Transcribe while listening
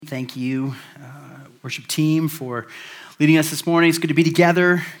Thank you, worship team, for leading us this morning. It's good to be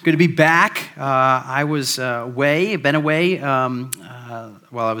together, good to be back. I was been away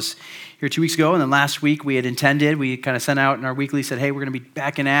while I was here 2 weeks ago, and then last week we kind of sent out in our weekly, said, hey, we're going to be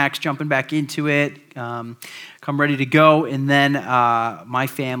back in Acts, jumping back into it, come ready to go. And then my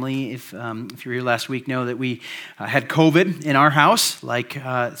family, if you were here last week, know that we had COVID in our house, like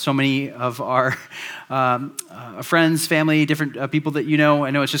so many of our friends, family, different people that you know.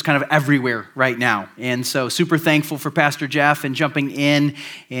 I know it's just kind of everywhere right now. And so super thankful for Pastor Jeff and jumping in,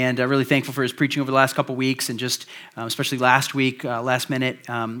 and really thankful for his preaching over the last couple weeks, and just especially last week, last minute,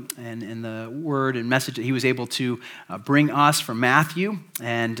 and the word and message that he was able to bring us from Matthew.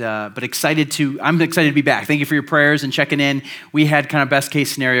 And but I'm excited to be back. Thank you for your prayers and checking in. We had kind of best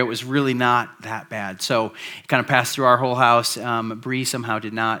case scenario. It was really not that bad. So it kind of passed through our whole house. Bree somehow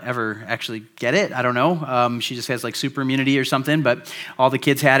did not ever actually get it. I don't know. She just has like super immunity or something, but all the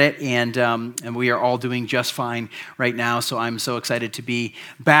kids had it, and we are all doing just fine right now. So I'm so excited to be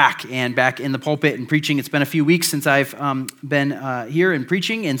back in the pulpit and preaching. It's been a few weeks since I've been here and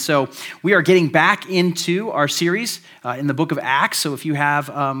preaching, and so we are getting back into our series in the book of Acts. So if you have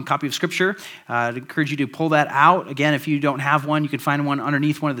a copy of Scripture, I'd encourage you to pull that out. Again, if you don't have one, you can find one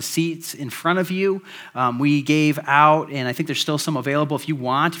underneath one of the seats in front of you. We gave out, and I think there's still some available if you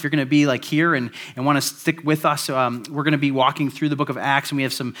want. If you're going to be like here and want to stick with us, we're going to be walking through the book of Acts, and we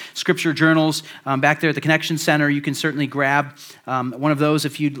have some Scripture journals back there at the Connection Center. You can certainly grab one of those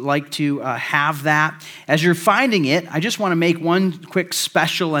if you'd like to have that. As you're finding it, I just want to make one quick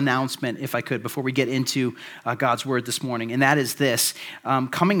special announcement, if I could, before we get into God's Word this morning, and that is this.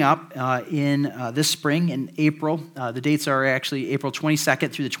 Coming up in this spring, in April, the dates are actually April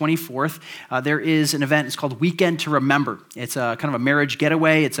 22nd through the 24th, there is an event. It's called Weekend to Remember. It's kind of a marriage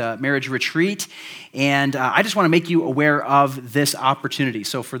getaway. It's a marriage retreat, and I just want to make you aware of this opportunity.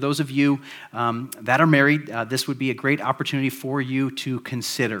 So for those of you that are married, this would be a great opportunity for you to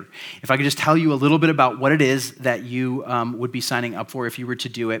consider. If I could just tell you a little bit about what it is that you would be signing up for if you were to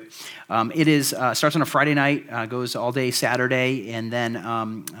do it. It is starts on a Friday night, goes all day Saturday, and then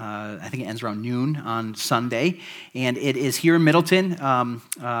I think it ends around noon on Sunday. And it is here in Middleton,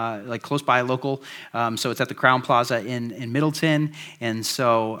 like close by, local. So it's at the Crown Plaza in Middleton. And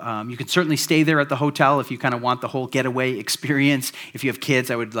so you can certainly stay there at the hotel if you kind of want the whole getaway experience. If you have kids,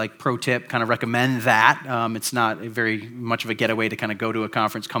 I would, like, pro tip, kind of recommend that. It's not very much of a getaway to kind of go to a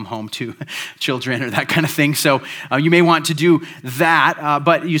conference, come home to children or that kind of thing. So you may want to do that,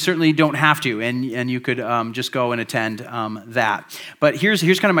 but you certainly don't have to, and you could just go and attend that. But here's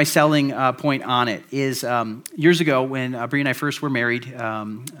kind of my selling point on it is years ago when Bree and I first were married,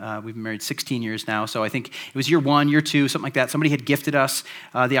 we've been married 16 years now, so I think it was year 1, year 2, something like that. Somebody had gifted us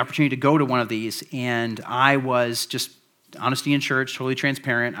the opportunity to go to one of these, and I was just, honesty in church, totally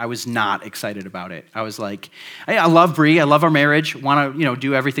transparent, I was not excited about it. I was like, I love Bree, I love our marriage, want to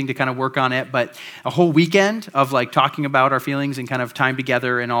do everything to kind of work on it, but a whole weekend of like talking about our feelings and kind of time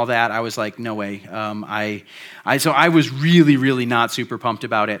together and all that, I was like, no way. So I was really, really not super pumped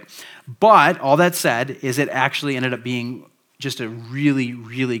about it. But all that said is it actually ended up being just a really,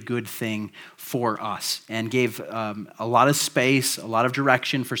 really good thing for us, and gave a lot of space, a lot of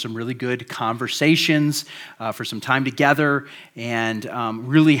direction for some really good conversations, for some time together, and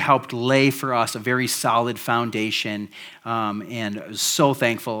really helped lay for us a very solid foundation. And so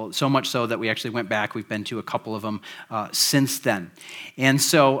thankful, so much so that we actually went back. We've been to a couple of them since then. And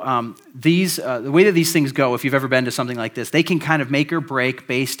so the way that these things go, if you've ever been to something like this, they can kind of make or break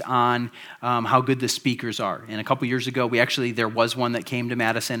based on how good the speakers are. And a couple years ago, there was one that came to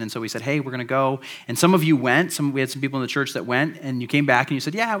Madison, and so we said, hey, we're going to go. And some of you went. We had some people in the church that went, and you came back and you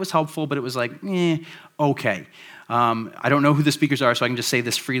said, yeah, it was helpful, but it was like, okay. I don't know who the speakers are, so I can just say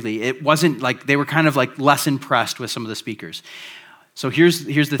this freely. It wasn't like, they were kind of like less impressed with some of the speakers. So here's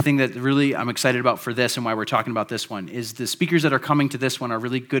the thing that really I'm excited about for this, and why we're talking about this one, is the speakers that are coming to this one are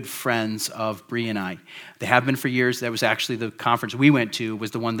really good friends of Bree and I. They have been for years. That was actually the conference we went to,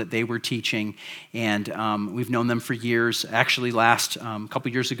 was the one that they were teaching, and we've known them for years. Actually, last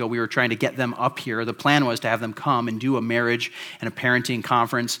couple years ago, we were trying to get them up here. The plan was to have them come and do a marriage and a parenting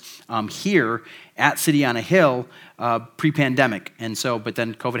conference here at City on a Hill pre-pandemic. And so, but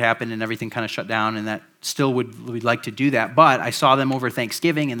then COVID happened and everything kind of shut down, and that still we'd like to do that. But I saw them over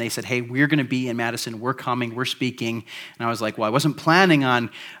Thanksgiving, and they said, hey, we're going to be in Madison. We're coming. We're speaking. And I was like, well, I wasn't planning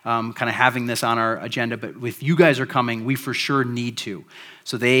on kind of having this on our agenda, but if you guys are coming, we for sure need to.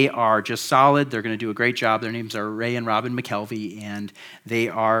 So they are just solid. They're going to do a great job. Their names are Ray and Robin McKelvey, and they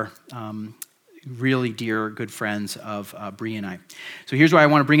are really dear, good friends of Bree and I. So here's why I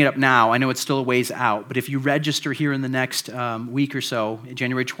want to bring it up now. I know it's still a ways out, but if you register here in the next week or so,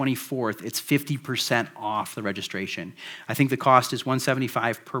 January 24th, it's 50% off the registration. I think the cost is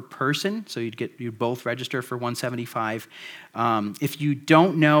 $175 per person, so you'd both register for $175. If you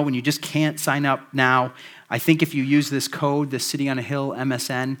don't know and you just can't sign up now, I think if you use this code, the City on a Hill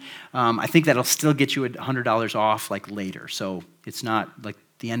MSN, I think that'll still get you $100 off like later. So it's not like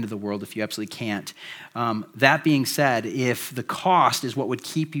the end of the world if you absolutely can't. That being said, if the cost is what would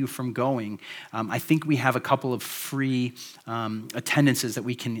keep you from going, I think we have a couple of free attendances that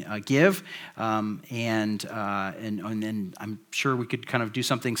we can give, and I'm sure we could kind of do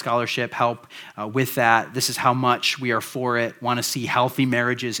something, scholarship, help with that. This is how much we are for it, want to see healthy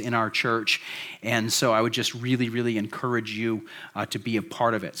marriages in our church, and so I would just really, really encourage you to be a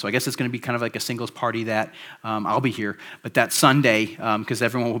part of it. So I guess it's going to be kind of like a singles party that I'll be here, but that Sunday, because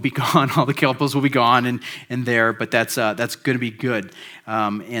everyone will be gone, all the couples will be gone and there, but that's going to be good.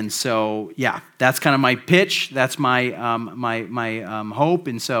 And so, yeah, that's kind of my pitch. That's my hope.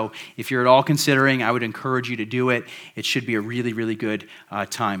 And so if you're at all considering, I would encourage you to do it. It should be a really, really good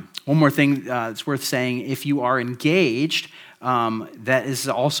time. One more thing that's worth saying, if you are engaged, that is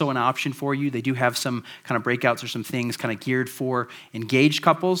also an option for you. They do have some kind of breakouts or some things kind of geared for engaged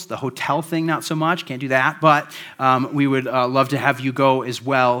couples. The hotel thing, not so much. Can't do that. But we would love to have you go as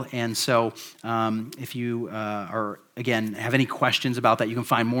well. And so if you again, have any questions about that, you can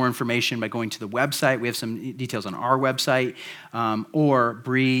find more information by going to the website. We have some details on our website. Or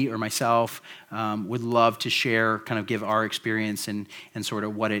Bree or myself would love to share, kind of give our experience and sort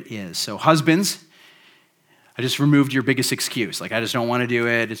of what it is. So husbands, I just removed your biggest excuse. Like, I just don't want to do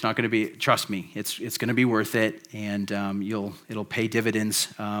it. It's not going to be, trust me, it's going to be worth it, and it'll pay dividends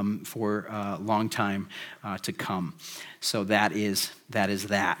for a long time to come. So that is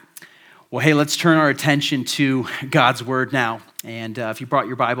that. Well, hey, let's turn our attention to God's Word now. And if you brought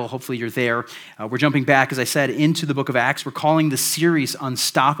your Bible, hopefully you're there. We're jumping back, as I said, into the book of Acts. We're calling the series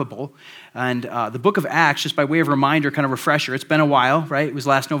Unstoppable. And the book of Acts, just by way of reminder, kind of refresher, it's been a while, right? It was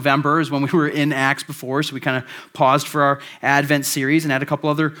last November is when we were in Acts before, so we kind of paused for our Advent series and had a couple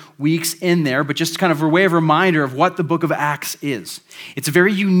other weeks in there, but just kind of a way of reminder of what the book of Acts is. It's a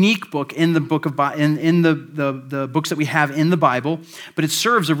very unique book in the book of in the books that we have in the Bible, but it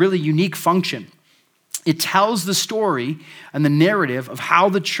serves a really unique function. It tells the story and the narrative of how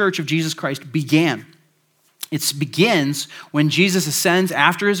the church of Jesus Christ began. It begins when Jesus ascends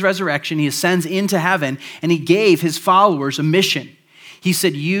after his resurrection. He ascends into heaven, and he gave his followers a mission. He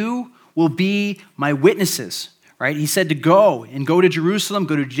said, "You will be my witnesses." Right? He said to go to Jerusalem,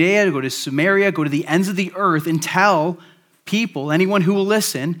 go to Judea, go to Samaria, go to the ends of the earth, and tell people, anyone who will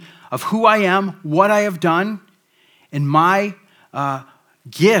listen, of who I am, what I have done, and my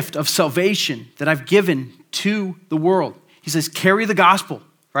gift of salvation that I've given to the world. He says, carry the gospel,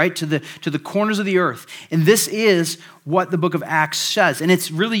 right, to the corners of the earth. And this is what the book of Acts says. And it's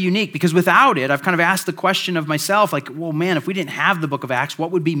really unique because without it, I've kind of asked the question of myself, like, well, man, if we didn't have the book of Acts,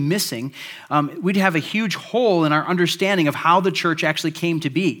 what would be missing? We'd have a huge hole in our understanding of how the church actually came to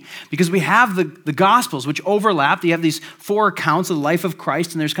be. Because we have the Gospels, which overlap. You have these 4 accounts of the life of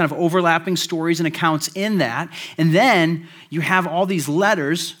Christ, and there's kind of overlapping stories and accounts in that. And then you have all these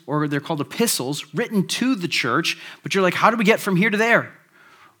letters, or they're called epistles, written to the church, but you're like, how do we get from here to there?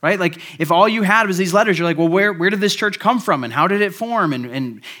 Right? Like, if all you had was these letters, you're like, well, where did this church come from? And how did it form?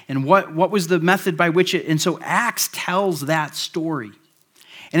 And what was the method by which it... And so Acts tells that story.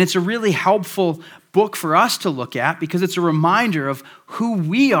 And it's a really helpful book for us to look at because it's a reminder of who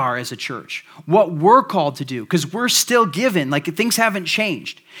we are as a church, what we're called to do, because we're still given, like, things haven't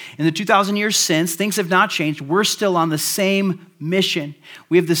changed. In the 2,000 years since, things have not changed. We're still on the same mission.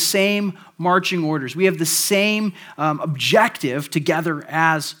 We have the same marching orders. We have the same objective together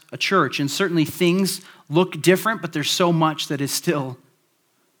as a church. And certainly things look different, but there's so much that is still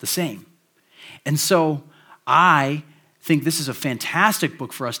the same. And so I think this is a fantastic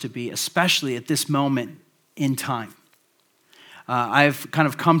book for us to be, especially at this moment in time. I've kind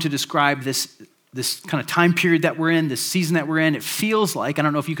of come to describe this kind of time period that we're in, this season that we're in. It feels like, I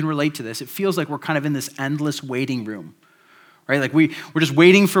don't know if you can relate to this, it feels like we're kind of in this endless waiting room, right? Like we're just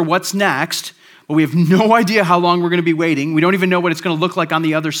waiting for what's next, but we have no idea how long we're going to be waiting. We don't even know what it's going to look like on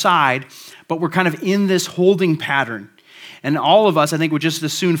the other side, but we're kind of in this holding pattern. And all of us, I think, would just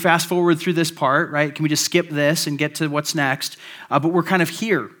as soon fast forward through this part, right? Can we just skip this and get to what's next? But we're kind of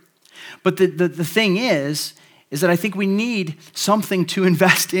here. But the thing is that I think we need something to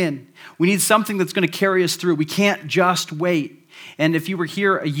invest in. We need something that's going to carry us through. We can't just wait. And if you were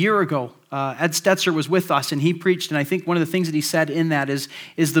here a year ago, Ed Stetzer was with us, and he preached, and I think one of the things that he said in that is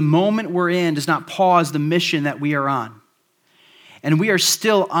the moment we're in does not pause the mission that we are on. And we are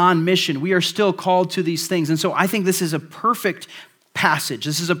still on mission. We are still called to these things. And so I think this is a perfect passage.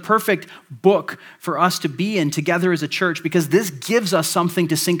 This is a perfect book for us to be in together as a church, because this gives us something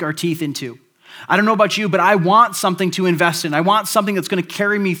to sink our teeth into. I don't know about you, but I want something to invest in. I want something that's going to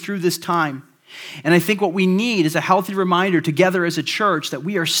carry me through this time. And I think what we need is a healthy reminder together as a church that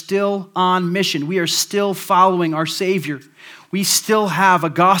we are still on mission. We are still following our Savior. We still have a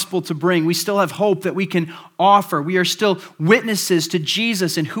gospel to bring. We still have hope that we can offer. We are still witnesses to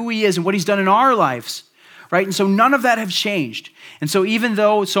Jesus and who he is and what he's done in our lives, right? And so none of that has changed. And so even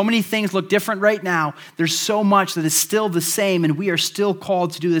though so many things look different right now, there's so much that is still the same, and we are still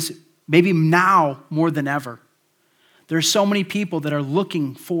called to do this maybe now more than ever. There are so many people that are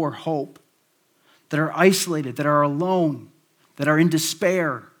looking for hope, that are isolated, that are alone, that are in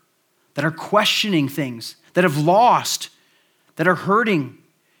despair, that are questioning things, that have lost, that are hurting.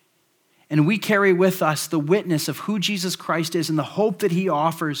 And we carry with us the witness of who Jesus Christ is and the hope that he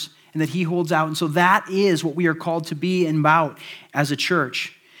offers and that he holds out. And so that is what we are called to be and about as a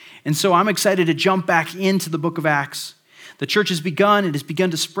church. And so I'm excited to jump back into the book of Acts. The church has begun. It has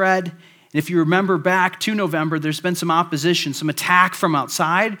begun to spread. And if you remember back to November, there's been some opposition, some attack from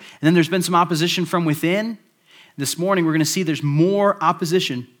outside, and then there's been some opposition from within. This morning, we're going to see there's more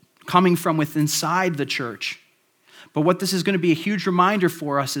opposition coming from within inside the church. But what this is going to be a huge reminder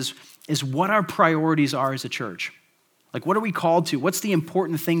for us is what our priorities are as a church. Like, what are we called to? What's the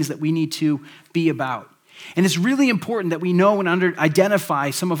important things that we need to be about? And it's really important that we know and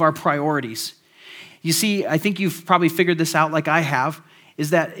identify some of our priorities. You see, I think you've probably figured this out like I have,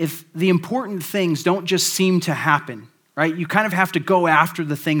 is that if the important things don't just seem to happen, right? You kind of have to go after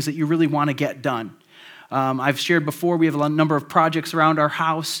the things that you really want to get done. I've shared before, we have a number of projects around our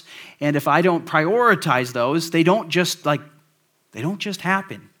house, and if I don't prioritize those, they don't just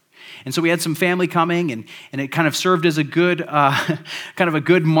happen. And so we had some family coming, and it kind of served as a good, kind of a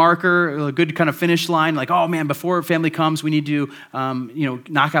good marker, a good kind of finish line. Like, oh man, before family comes, we need to,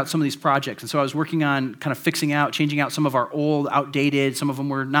 knock out some of these projects. And so I was working on kind of changing out some of our old, outdated, some of them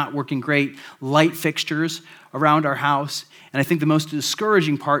were not working great, light fixtures around our house. And I think the most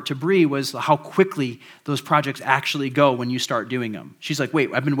discouraging part to Bree was how quickly those projects actually go when you start doing them. She's like, wait,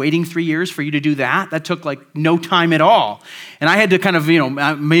 I've been waiting 3 years for you to do that? That took like no time at all. And I had to kind of,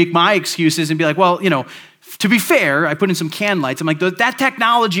 make my excuses and be like, well, to be fair, I put in some can lights. I'm like, that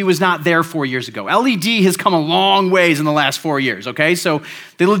technology was not there 4 years ago. LED has come a long ways in the last 4 years, okay? So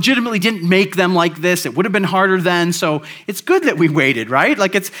they legitimately didn't make them like this. It would have been harder then, so it's good that we waited, right?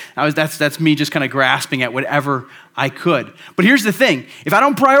 Like that's me just kind of grasping at whatever I could. But here's the thing. If I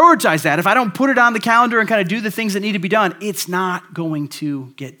don't prioritize that, if I don't put it on the calendar and kind of do the things that need to be done, it's not going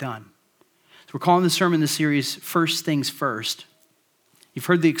to get done. So we're calling the sermon, the series, First Things First. You've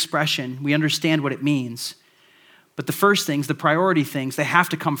heard the expression. We understand what it means. But the first things, the priority things, they have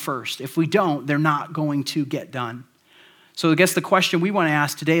to come first. If we don't, they're not going to get done. So I guess the question we want to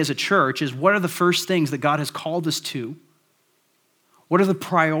ask today as a church is, what are the first things that God has called us to? What are the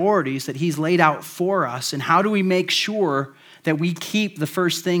priorities that he's laid out for us? And how do we make sure that we keep the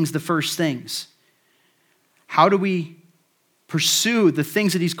first things the first things? How do we pursue the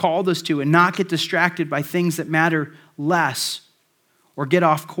things that he's called us to and not get distracted by things that matter less or get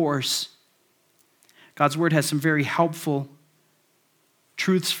off course? God's word has some very helpful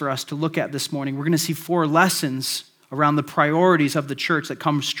truths for us to look at this morning. We're going to see 4 lessons around the priorities of the church that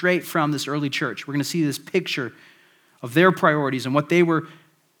come straight from this early church. We're going to see this picture of their priorities and what they were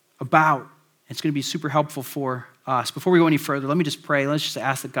about. It's going to be super helpful for us. Before we go any further, let me just pray. Let's just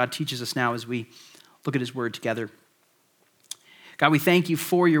ask that God teaches us now as we look at his word together. God, we thank you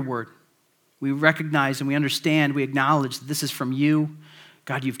for your word. We recognize and we understand, we acknowledge that this is from you.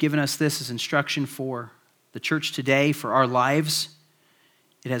 God, you've given us this as instruction for the church today, for our lives.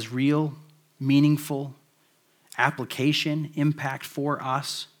 It has real, meaningful application, impact for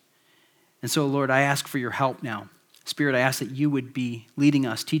us. And so, Lord, I ask for your help now. Spirit, I ask that you would be leading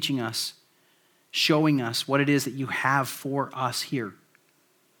us, teaching us, showing us what it is that you have for us here.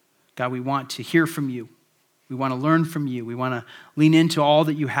 God, we want to hear from you. We want to learn from you. We want to lean into all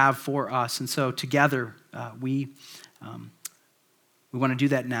that you have for us. And so together, we want to do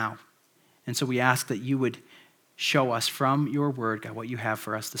that now. And so we ask that you would show us from your word, God, what you have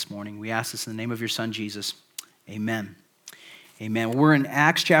for us this morning. We ask this in the name of your son, Jesus. Amen. Amen. Well, we're in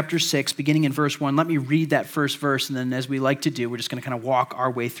Acts chapter 6, beginning in verse 1. Let me read that first verse, and then as we like to do, we're just going to kind of walk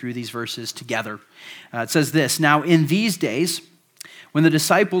our way through these verses together. It says this, "Now in these days, when the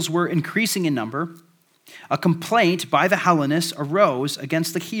disciples were increasing in number, A complaint by the Hellenists arose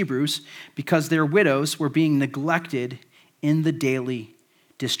against the Hebrews because their widows were being neglected in the daily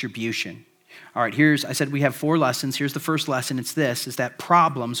distribution. All right, I said we have 4 lessons. Here's the first lesson. It's this, is that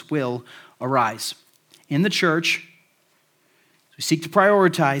problems will arise. In the church, as we seek to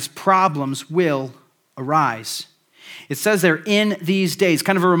prioritize, problems will arise. It says there, in these days,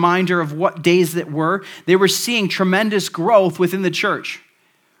 kind of a reminder of what days that were. They were seeing tremendous growth within the church.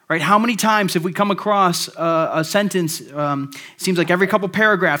 Right? How many times have we come across a sentence, seems like every couple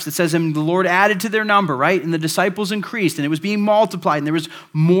paragraphs, that says, and the Lord added to their number, right? And the disciples increased, and it was being multiplied, and there was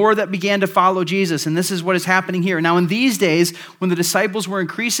more that began to follow Jesus, and this is what is happening here. Now, in these days, when the disciples were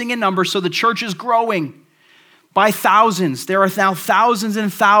increasing in number, so the church is growing by thousands. There are now thousands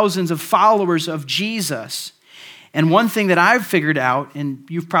and thousands of followers of Jesus. And one thing that I've figured out, and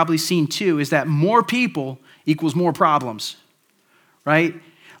you've probably seen too, is that more people equals more problems, right?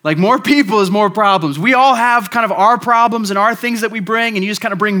 Like more people is more problems. We all have kind of our problems and our things that we bring, and you just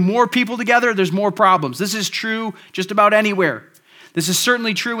kind of bring more people together, there's more problems. This is true just about anywhere. This is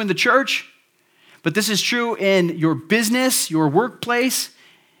certainly true in the church, but this is true in your business, your workplace.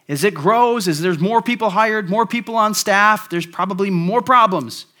 As it grows, as there's more people hired, more people on staff, there's probably more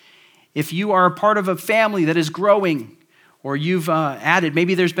problems. If you are a part of a family that is growing, or you've added,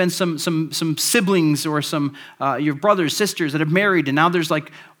 maybe there's been some siblings or some your brothers, sisters that have married, and now there's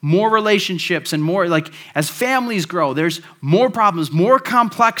like more relationships and more, like as families grow, there's more problems, more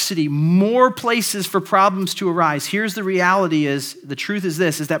complexity, more places for problems to arise. Here's the reality is, the truth is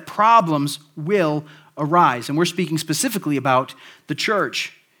this, is that problems will arise. And we're speaking specifically about the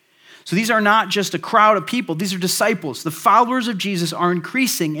church. So these are not just a crowd of people, these are disciples. The followers of Jesus are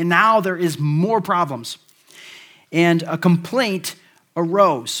increasing, and now there is more problems. And a complaint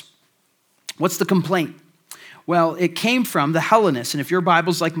arose. What's the complaint? Well, it came from the Hellenists. And if your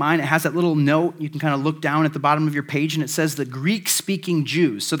Bible's like mine, it has that little note. You can kind of look down at the bottom of your page, and it says the Greek-speaking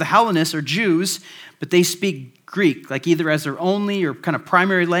Jews. So the Hellenists are Jews, but they speak Greek, like either as their only or kind of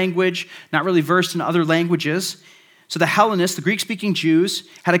primary language, not really versed in other languages. So the Hellenists, the Greek-speaking Jews,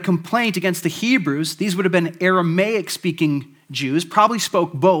 had a complaint against the Hebrews. These would have been Aramaic-speaking Jews, probably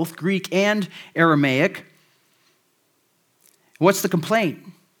spoke both Greek and Aramaic. What's the complaint?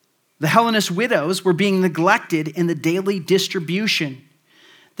 The Hellenist widows were being neglected in the daily distribution.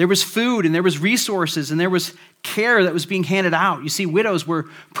 There was food and there was resources and there was care that was being handed out. You see, widows were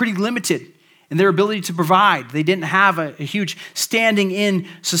pretty limited in their ability to provide. They didn't have a huge standing in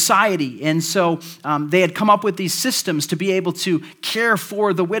society. And so they had come up with these systems to be able to care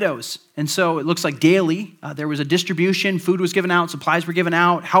for the widows. And so it looks like daily there was a distribution, food was given out, supplies were given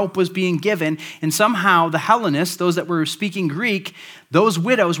out, help was being given. And somehow the Hellenists, those that were speaking Greek, those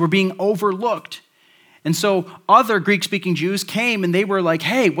widows were being overlooked. And so other Greek-speaking Jews came and they were like,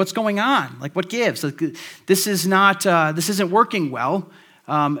 hey, what's going on? Like, what gives? Like, this isn't working well.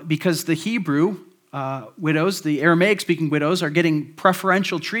 Because the Hebrew widows, the Aramaic-speaking widows, are getting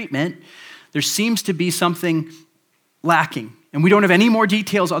preferential treatment, there seems to be something lacking. And we don't have any more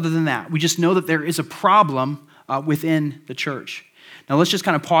details other than that. We just know that there is a problem within the church. Now, let's just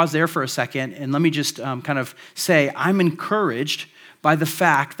kind of pause there for a second, and let me just kind of say I'm encouraged by the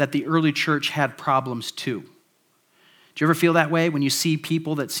fact that the early church had problems too. Do you ever feel that way when you see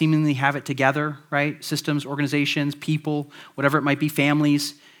people that seemingly have it together, right? Systems, organizations, people, whatever it might be,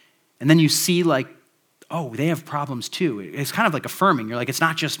 families. And then you see like, oh, they have problems too. It's kind of like affirming. You're like, it's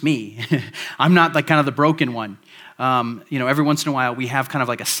not just me. I'm not like kind of the broken one. Every once in a while we have kind of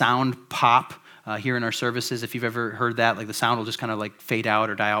like a sound pop here in our services. If you've ever heard that, like the sound will just kind of like fade out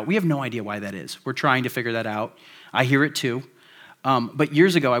or die out. We have no idea why that is. We're trying to figure that out. I hear it too. But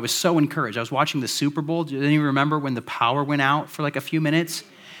years ago, I was so encouraged. I was watching the Super Bowl. Do you remember when the power went out for like a few minutes?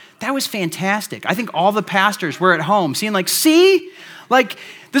 That was fantastic. I think all the pastors were at home seeing like, see? Like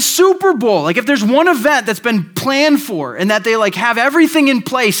the Super Bowl. Like if there's one event that's been planned for and that they like have everything in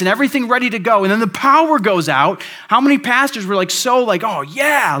place and everything ready to go and then the power goes out, how many pastors were like so like, oh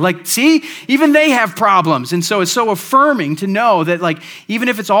yeah, like see? Even they have problems. And so it's so affirming to know that like even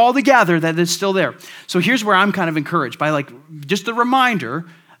if it's all together that it's still there. So here's where I'm kind of encouraged by like just the reminder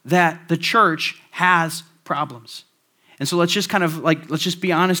that the church has problems. And so let's just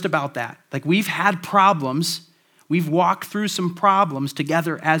be honest about that. Like we've had problems. We've walked through some problems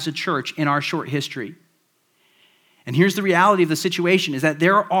together as a church in our short history. And here's the reality of the situation is that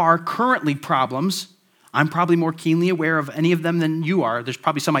there are currently problems. I'm probably more keenly aware of any of them than you are. There's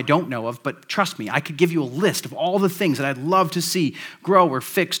probably some I don't know of, but trust me, I could give you a list of all the things that I'd love to see grow or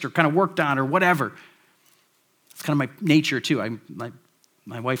fixed or kind of worked on or whatever. It's kind of my nature too.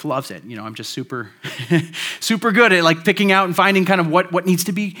 My wife loves it. I'm just super, super good at like picking out and finding kind of what needs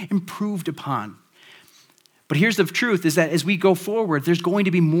to be improved upon. But here's the truth, is that as we go forward, there's going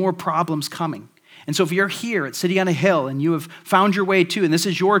to be more problems coming. And so if you're here at City on a Hill and you have found your way to, and this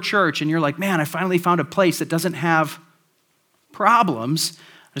is your church, and you're like, man, I finally found a place that doesn't have problems,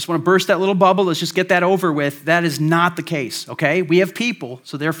 I just want to burst that little bubble, let's just get that over with. That is not the case, okay? We have people,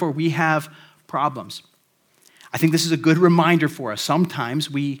 so therefore we have problems. I think this is a good reminder for us.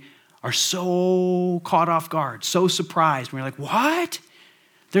 Sometimes we are so caught off guard, so surprised. We're like, what?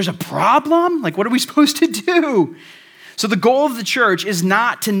 There's a problem? Like, what are we supposed to do? So the goal of the church is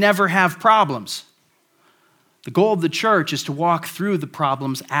not to never have problems. The goal of the church is to walk through the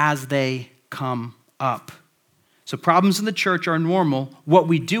problems as they come up. So problems in the church are normal. What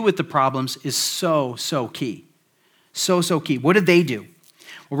we do with the problems is so key. So key. What did they do?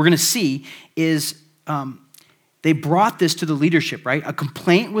 What we're going to see is they brought this to the leadership, right? A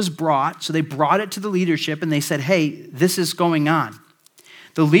complaint was brought, so they brought it to the leadership and they said, hey, this is going on.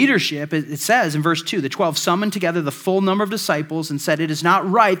 The leadership, it says in verse 2, the 12 summoned together the full number of disciples and said, it is not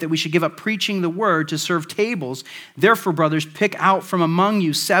right that we should give up preaching the word to serve tables. Therefore, brothers, pick out from among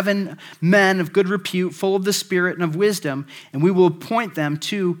you 7 men of good repute, full of the Spirit and of wisdom, and we will appoint them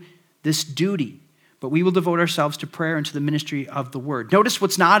to this duty. But we will devote ourselves to prayer and to the ministry of the word. Notice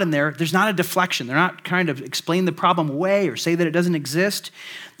what's not in there. There's not a deflection. They're not trying to explain the problem away or say that it doesn't exist.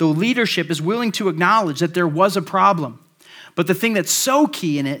 The leadership is willing to acknowledge that there was a problem. But the thing that's so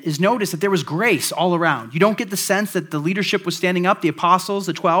key in it is notice that there was grace all around. You don't get the sense that the leadership was standing up. The apostles,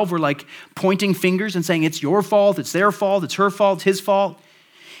 the 12, were like pointing fingers and saying, it's your fault, it's their fault, it's her fault, it's his fault.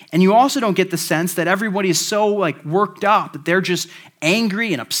 And you also don't get the sense that everybody is so like worked up that they're just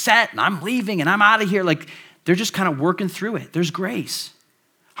angry and upset and I'm leaving and I'm out of here. Like they're just kind of working through it. There's grace.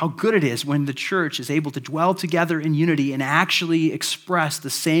 How good it is when the church is able to dwell together in unity and actually express the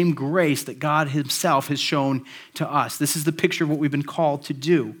same grace that God himself has shown to us. This is the picture of what we've been called to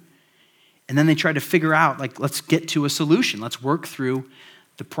do. And then they try to figure out, like, let's get to a solution. Let's work through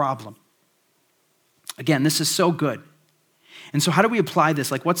the problem. Again, this is so good. And so how do we apply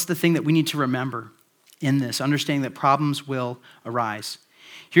this? Like, what's the thing that we need to remember in this, understanding that problems will arise?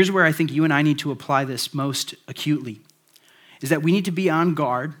 Here's where I think you and I need to apply this most acutely, is that we need to be on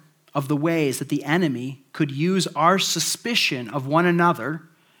guard of the ways that the enemy could use our suspicion of one another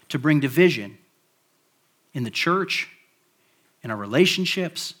to bring division in the church, in our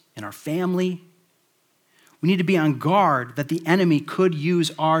relationships, in our family. We need to be on guard that the enemy could use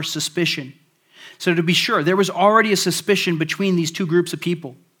our suspicion. So to be sure, there was already a suspicion between these two groups of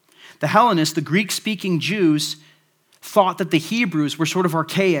people. The Hellenists, the Greek-speaking Jews, thought that the Hebrews were sort of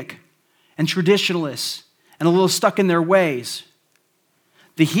archaic and traditionalists and a little stuck in their ways.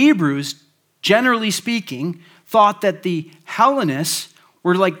 The Hebrews, generally speaking, thought that the Hellenists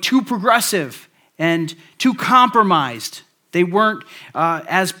were like too progressive and too compromised. They weren't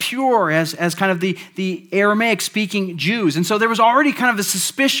as pure as kind of the Aramaic-speaking Jews. And so there was already kind of a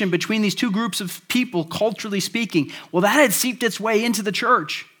suspicion between these two groups of people, culturally speaking. Well, that had seeped its way into the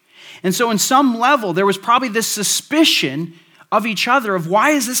church. And so in some level, there was probably this suspicion of each other of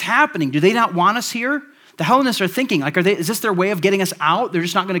why is this happening? Do they not want us here? The Hellenists are thinking, like, is this their way of getting us out? They're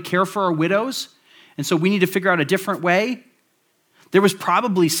just not going to care for our widows? And so we need to figure out a different way? There was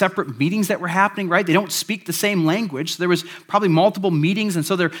probably separate meetings that were happening, right? They don't speak the same language. So there was probably multiple meetings, and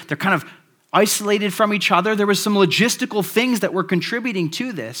so they're kind of isolated from each other. There was some logistical things that were contributing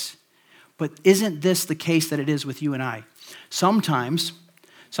to this. But isn't this the case that it is with you and I? Sometimes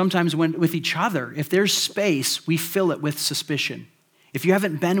when with each other, if there's space, we fill it with suspicion. If you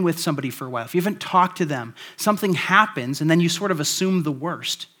haven't been with somebody for a while, if you haven't talked to them, something happens and then you sort of assume the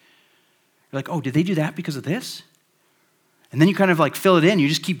worst. You're like, oh, did they do that because of this? And then you kind of like fill it in. You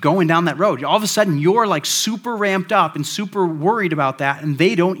just keep going down that road. All of a sudden, you're like super ramped up and super worried about that, and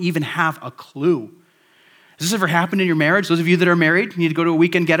they don't even have a clue. Has this ever happened in your marriage? Those of you that are married, you need to go to a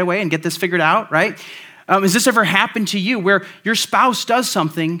weekend getaway and get this figured out, right? Has this ever happened to you where your spouse does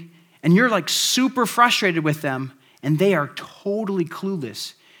something and you're like super frustrated with them, and they are totally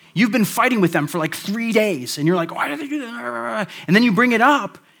clueless? You've been fighting with them for like 3 days, and you're like, why did they do that? And then you bring it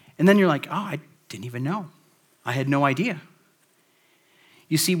up, and then you're like, oh, I didn't even know. I had no idea.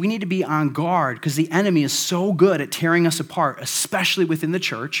 You see, we need to be on guard because the enemy is so good at tearing us apart, especially within the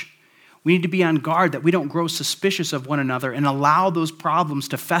church. We need to be on guard that we don't grow suspicious of one another and allow those problems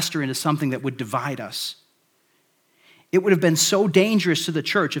to fester into something that would divide us. It would have been so dangerous to the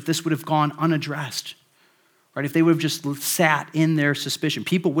church if this would have gone unaddressed. Right? If they would have just sat in their suspicion,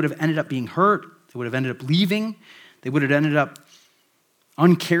 people would have ended up being hurt. They would have ended up leaving. They would have ended up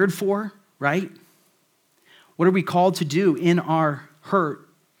uncared for, right? What are we called to do in our hurt,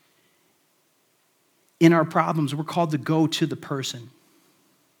 in our problems? We're called to go to the person.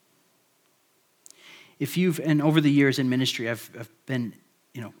 and over the years in ministry, I've been,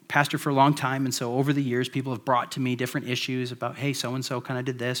 pastor for a long time, and so over the years, people have brought to me different issues about, hey, so-and-so kind of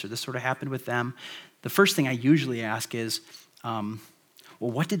did this, or this sort of happened with them. The first thing I usually ask is, well,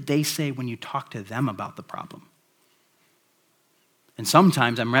 what did they say when you talked to them about the problem? And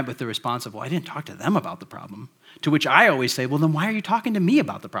sometimes I'm met with the response of, well, I didn't talk to them about the problem. To which I always say, well, then why are you talking to me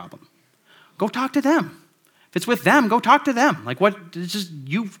about the problem? Go talk to them. If it's with them, go talk to them. Like what, it's just,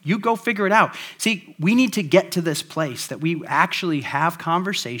 you go figure it out. See, we need to get to this place that we actually have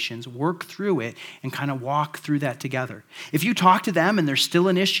conversations, work through it, and kind of walk through that together. If you talk to them and there's still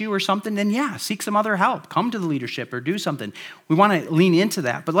an issue or something, then yeah, seek some other help. Come to the leadership or do something. We want to lean into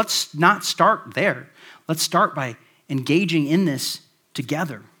that, but let's not start there. Let's start by engaging in this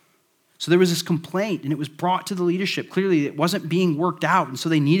together. So there was this complaint, and it was brought to the leadership. Clearly, it wasn't being worked out, and so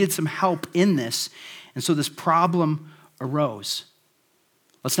they needed some help in this. And so this problem arose.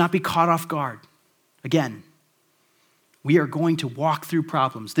 Let's not be caught off guard. Again, we are going to walk through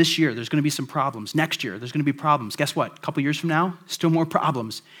problems. This year, there's going to be some problems. Next year, there's going to be problems. Guess what? A couple years from now, still more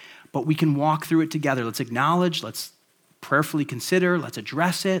problems. But we can walk through it together. Let's acknowledge, let's prayerfully consider, let's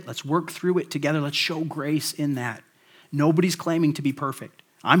address it, let's work through it together. Let's show grace in that. Nobody's claiming to be perfect.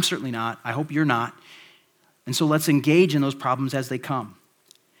 I'm certainly not. I hope you're not. And so let's engage in those problems as they come.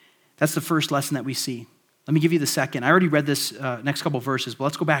 That's the first lesson that we see. Let me give you the second. I already read this next couple verses, but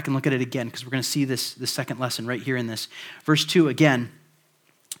let's go back and look at it again because we're going to see this second lesson right here in this. Verse 2 again,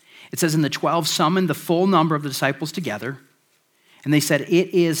 it says, "And the 12 summoned the full number of the disciples together, and they said,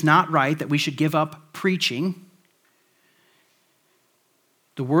 'It is not right that we should give up preaching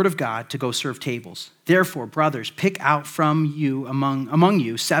the word of God to go serve tables. Therefore, brothers, pick out from you among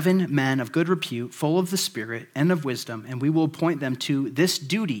you 7 men of good repute, full of the Spirit and of wisdom, and we will appoint them to this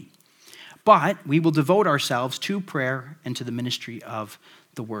duty. But we will devote ourselves to prayer and to the ministry of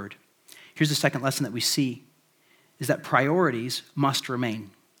the word.'" Here's the second lesson that we see, is that priorities must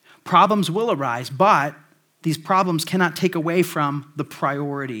remain. Problems will arise, but these problems cannot take away from the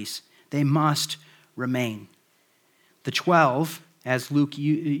priorities. They must remain. The 12, as Luke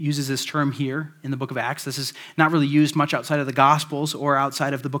uses this term here in the book of Acts, this is not really used much outside of the Gospels or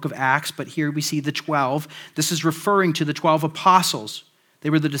outside of the book of Acts, but here we see the 12. This is referring to the 12 apostles. They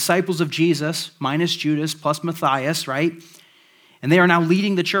were the disciples of Jesus, minus Judas, plus Matthias, right? And they are now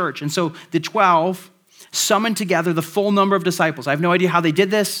leading the church. And so the 12 summoned together the full number of disciples. I have no idea how they did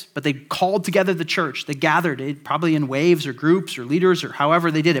this, but they called together the church. They gathered it probably in waves or groups or leaders or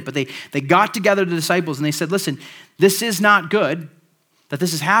however they did it. But they got together the disciples and they said, listen, this is not good that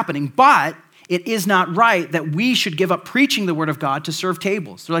this is happening, but it is not right that we should give up preaching the word of God to serve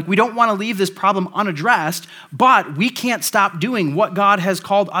tables. They're like, we don't want to leave this problem unaddressed, but we can't stop doing what God has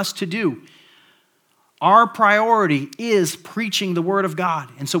called us to do. Our priority is preaching the word of God.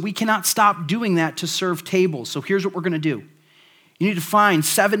 And so we cannot stop doing that to serve tables. So here's what we're going to do. You need to find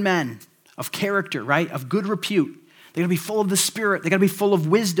 7 men of character, right? Of good repute. They're going to be full of the Spirit. They're going to be full of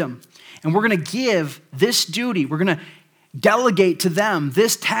wisdom. And we're going to give this duty. We're going to delegate to them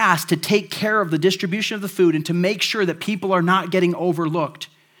this task to take care of the distribution of the food and to make sure that people are not getting overlooked,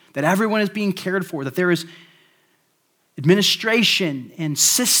 that everyone is being cared for, that there is administration and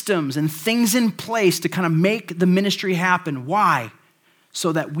systems and things in place to kind of make the ministry happen. Why?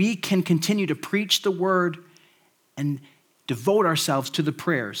 So that we can continue to preach the word and devote ourselves to the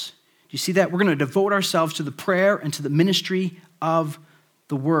prayers. Do you see that? We're going to devote ourselves to the prayer and to the ministry of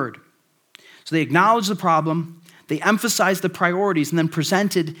the word. So they acknowledged the problem, they emphasized the priorities, and then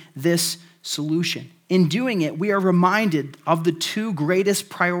presented this solution. In doing it, we are reminded of the 2 greatest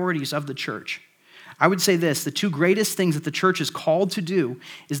priorities of the church. I would say this, the 2 greatest things that the church is called to do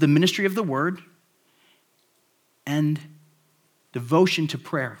is the ministry of the word and devotion to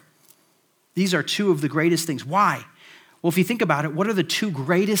prayer. These are 2 of the greatest things. Why? Well, if you think about it, what are the 2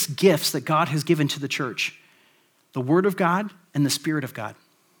 greatest gifts that God has given to the church? The word of God and the Spirit of God.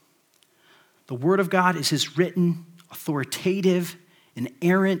 The word of God is his written, authoritative,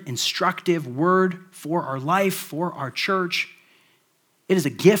 inerrant, instructive word for our life, for our church. It is a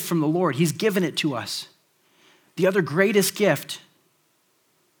gift from the Lord. He's given it to us. The other greatest gift,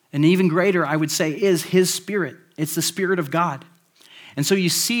 and even greater, I would say, is his Spirit. It's the Spirit of God. And so you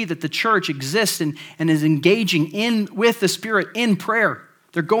see that the church exists and is engaging with the Spirit in prayer.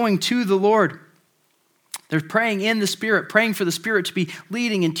 They're going to the Lord. They're praying in the Spirit, praying for the Spirit to be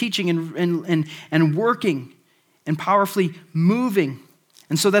leading and teaching and working and powerfully moving.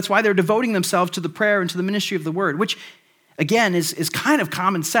 And so that's why they're devoting themselves to the prayer and to the ministry of the word, which again, is kind of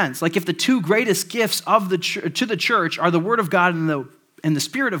common sense. Like if the 2 greatest gifts to the church are the word of God and the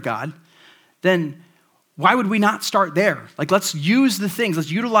Spirit of God, then Why would we not start there? Like, let's use the things,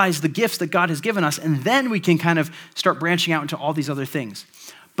 let's utilize the gifts that God has given us, and then we can kind of start branching out into all these other things.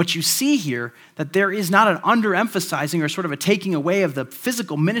 But you see here that there is not an underemphasizing or sort of a taking away of the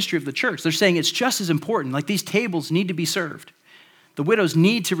physical ministry of the church. They're saying it's just as important. Like, these tables need to be served. The widows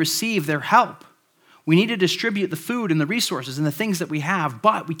need to receive their help. We need to distribute the food and the resources and the things that we have,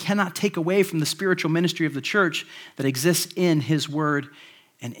 but we cannot take away from the spiritual ministry of the church that exists in his word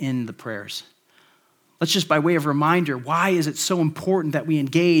and in the prayers. Let's just, by way of reminder, why is it so important that we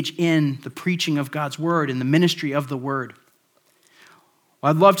engage in the preaching of God's word and the ministry of the word?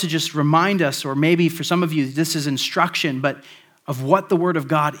 Well, I'd love to just remind us, or maybe for some of you, this is instruction, but of what the word of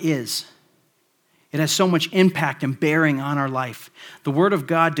God is. It has so much impact and bearing on our life. The word of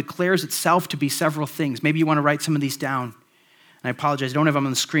God declares itself to be several things. Maybe you want to write some of these down. And I apologize, I don't have them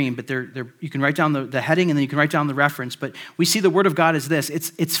on the screen, but you can write down the heading and then you can write down the reference. But we see the word of God as this.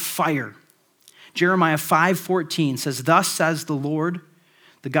 It's fire. Jeremiah 5:14 says, "Thus says the Lord,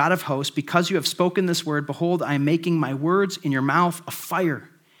 the God of hosts, because you have spoken this word, behold, I am making my words in your mouth a fire,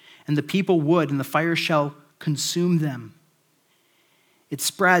 and the people wood, and the fire shall consume them." It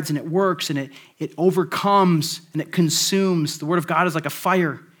spreads and it works and it overcomes and it consumes. The word of God is like a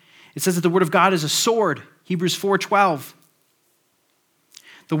fire. It says that the word of God is a sword, Hebrews 4:12.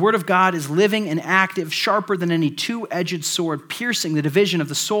 The word of God is living and active, sharper than any two-edged sword, piercing the division of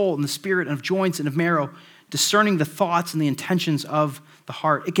the soul and the spirit and of joints and of marrow, discerning the thoughts and the intentions of the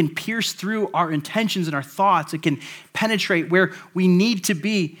heart. It can pierce through our intentions and our thoughts. It can penetrate where we need to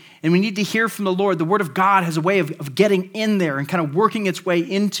be, and we need to hear from the Lord. The word of God has a way of getting in there and kind of working its way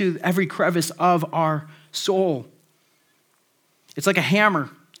into every crevice of our soul. It's like a hammer.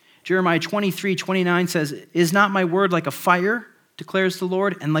 Jeremiah 23:29 says, "Is not my word like a fire, declares the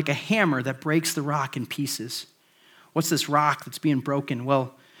Lord, and like a hammer that breaks the rock in pieces?" What's this rock that's being broken?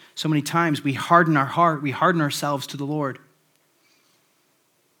 Well, so many times we harden our heart, we harden ourselves to the Lord.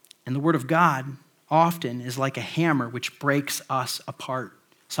 And the word of God often is like a hammer which breaks us apart.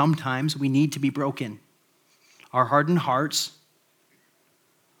 Sometimes we need to be broken. Our hardened hearts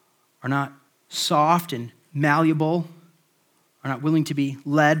are not soft and malleable, are not willing to be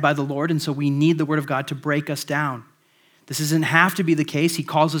led by the Lord, and so we need the word of God to break us down. This doesn't have to be the case. He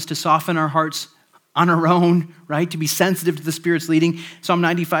calls us to soften our hearts on our own, right? To be sensitive to the Spirit's leading. Psalm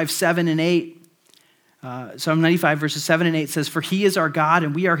 95, 7 and 8. Psalm 95, verses 7 and 8 says, "For he is our God,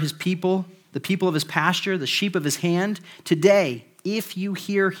 and we are his people, the people of his pasture, the sheep of his hand. Today, if you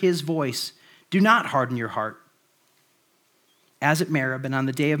hear his voice, do not harden your heart, as at Meribah and on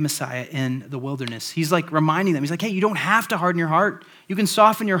the day of Messiah in the wilderness." He's like reminding them. He's like, hey, you don't have to harden your heart. You can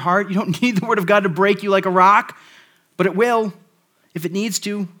soften your heart. You don't need the word of God to break you like a rock, but it will if it needs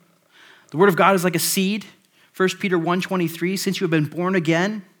to. The word of God is like a seed. 1 Peter 1:23, "Since you have been born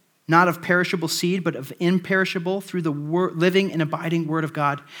again, not of perishable seed, but of imperishable, through the living and abiding word of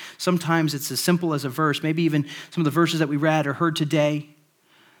God." Sometimes it's as simple as a verse, maybe even some of the verses that we read or heard today,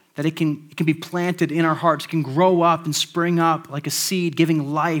 that it can be planted in our hearts. It can grow up and spring up like a seed,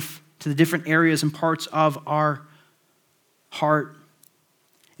 giving life to the different areas and parts of our heart.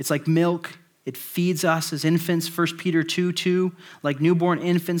 It's like milk. It feeds us as infants. 1 Peter 2:2, "Like newborn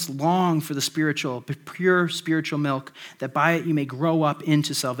infants, long for the spiritual, but pure spiritual milk, that by it you may grow up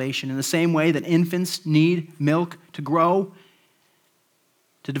into salvation." In the same way that infants need milk to grow,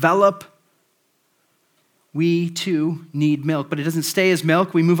 to develop, we too need milk. But it doesn't stay as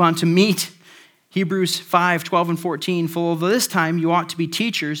milk. We move on to meat. Hebrews 5:12 and 14, "For although this time you ought to be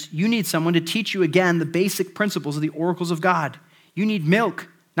teachers, you need someone to teach you again the basic principles of the oracles of God. You need milk,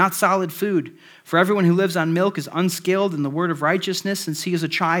 not solid food. For everyone who lives on milk is unskilled in the word of righteousness, since he is a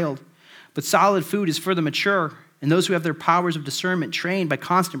child. But solid food is for the mature, and those who have their powers of discernment trained by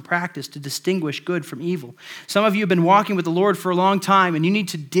constant practice to distinguish good from evil." Some of you have been walking with the Lord for a long time, and you need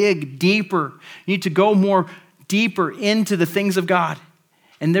to dig deeper. You need to go more deeper into the things of God.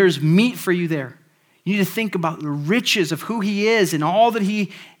 And there's meat for you there. You need to think about the riches of who he is and all that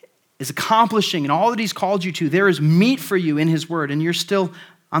he is accomplishing and all that he's called you to. There is meat for you in his word, and you're still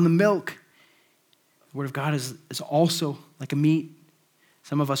on the milk. The word of God is also like a meat.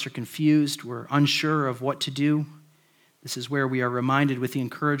 Some of us are confused. We're unsure of what to do. This is where we are reminded with the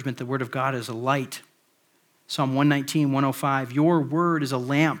encouragement the word of God is a light. Psalm 119, 105, "Your word is a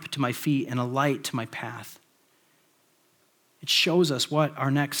lamp to my feet and a light to my path." It shows us what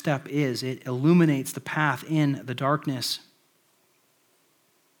our next step is. It illuminates the path in the darkness.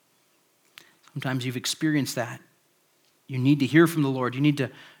 Sometimes you've experienced that. You need to hear from the Lord. You need to,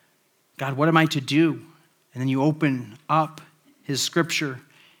 God, what am I to do? And then you open up his scripture,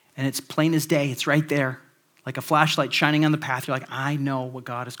 and it's plain as day. It's right there, like a flashlight shining on the path. You're like, I know what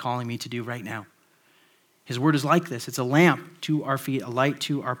God is calling me to do right now. His word is like this. It's a lamp to our feet, a light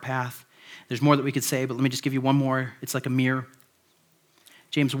to our path. There's more that we could say, but let me just give you one more. It's like a mirror.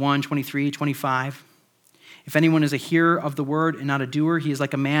 James 1, 23, 25. If anyone is a hearer of the word and not a doer, he is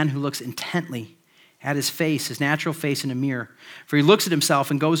like a man who looks intently at his face, his natural face in a mirror. For he looks at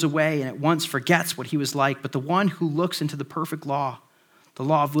himself and goes away and at once forgets what he was like. But the one who looks into the perfect law, the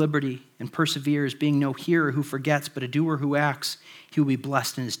law of liberty, and perseveres, being no hearer who forgets, but a doer who acts, he will be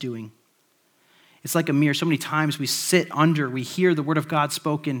blessed in his doing. It's like a mirror. So many times we hear the word of God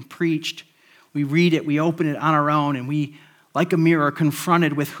spoken, preached. We read it, we open it on our own, and we, like a mirror, are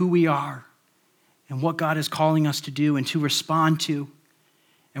confronted with who we are and what God is calling us to do and to respond to.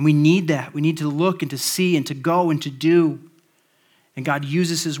 And we need that. We need to look and to see and to go and to do. And God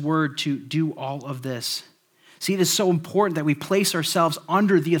uses his word to do all of this. See, it is so important that we place ourselves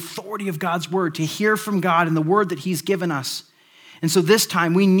under the authority of God's word to hear from God and the word that he's given us. And so this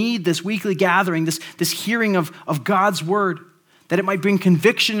time we need this weekly gathering, this hearing of God's word, that it might bring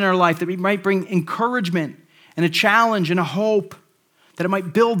conviction in our life, that it might bring encouragement and a challenge and a hope, that it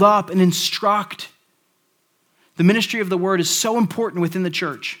might build up and instruct. The ministry of the word is so important within the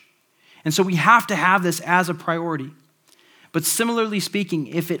church. And so we have to have this as a priority. But similarly speaking,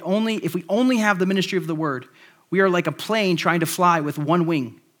 if we only have the ministry of the word, we are like a plane trying to fly with one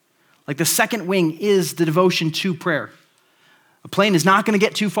wing. Like the second wing is the devotion to prayer. A plane is not going to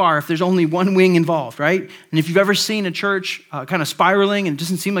get too far if there's only one wing involved, right? And if you've ever seen a church kind of spiraling and it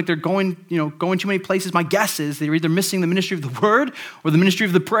doesn't seem like they're going too many places, my guess is they're either missing the ministry of the word or the ministry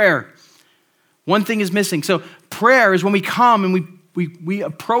of the prayer. One thing is missing. So prayer is when we come and we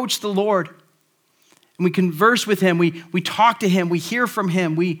approach the Lord and we converse with him, we talk to him, we hear from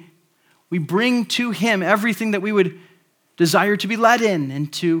him, we bring to him everything that we would desire to be led in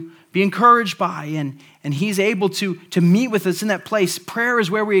and to be encouraged by, and he's able to meet with us in that place. Prayer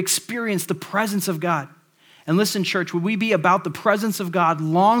is where we experience the presence of God. And listen, church, would we be about the presence of God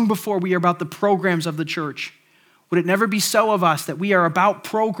long before we are about the programs of the church? Would it never be so of us that we are about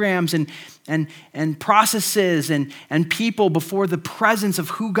programs and processes and people before the presence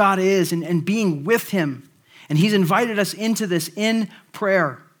of who God is and being with him? And he's invited us into this in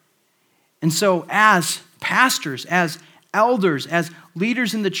prayer. And so as pastors, as elders, as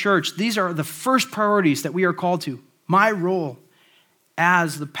leaders in the church, these are the first priorities that we are called to. My role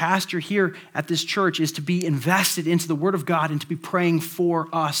as the pastor here at this church is to be invested into the word of God and to be praying for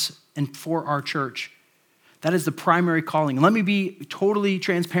us and for our church. That is the primary calling. And let me be totally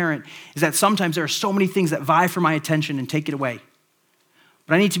transparent, is that sometimes there are so many things that vie for my attention and take it away.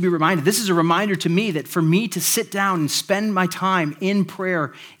 But I need to be reminded, this is a reminder to me that for me to sit down and spend my time in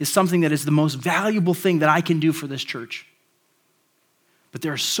prayer is something that is the most valuable thing that I can do for this church. But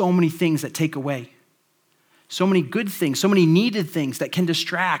there are so many things that take away. So many good things, so many needed things that can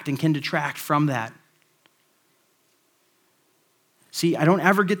distract and can detract from that. See, I don't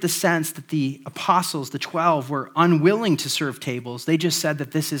ever get the sense that the apostles, the 12, were unwilling to serve tables. They just said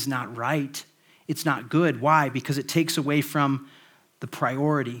that this is not right. It's not good. Why? Because it takes away from the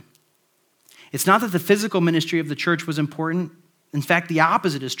priority. It's not that the physical ministry of the church was important. In fact, the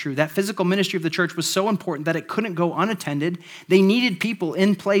opposite is true. That physical ministry of the church was so important that it couldn't go unattended. They needed people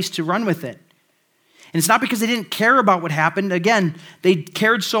in place to run with it. And it's not because they didn't care about what happened. Again, they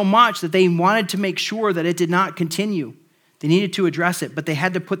cared so much that they wanted to make sure that it did not continue. They needed to address it, but they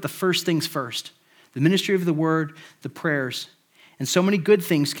had to put the first things first. The ministry of the word, the prayers. And so many good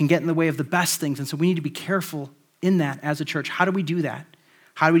things can get in the way of the best things. And so we need to be careful in that as a church. How do we do that?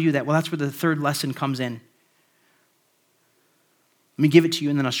 How do we do that? Well, that's where the third lesson comes in. Let me give it to you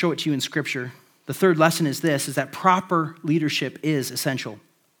and then I'll show it to you in Scripture. The third lesson is this, is that proper leadership is essential.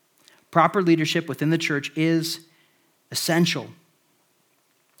 Proper leadership within the church is essential.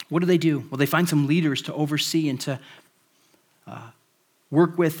 What do? Well, they find some leaders to oversee and to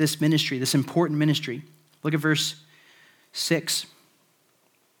work with this ministry, this important ministry. Look at verse 5.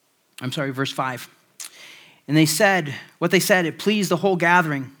 And they said, it pleased the whole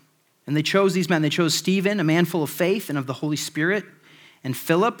gathering. And they chose these men. They chose Stephen, a man full of faith and of the Holy Spirit, and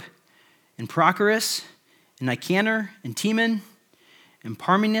Philip, and Prochorus, and Nicanor, and Timon, and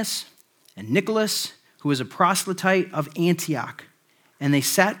Parmenas, and Nicholas, who was a proselyte of Antioch. And they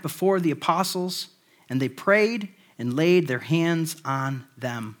sat before the apostles, and they prayed and laid their hands on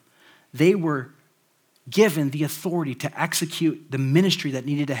them. They were given the authority to execute the ministry that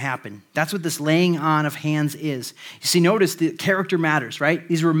needed to happen. That's what this laying on of hands is. You see, notice the character matters, right?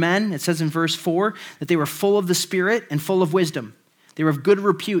 These were men, it says in verse 4, that they were full of the Spirit and full of wisdom. They were of good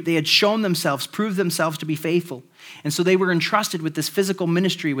repute. They had shown themselves, proved themselves to be faithful. And so they were entrusted with this physical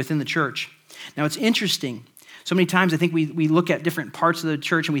ministry within the church. Now it's interesting So many times I think we look at different parts of the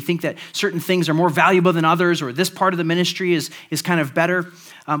church and we think that certain things are more valuable than others, or this part of the ministry is kind of better.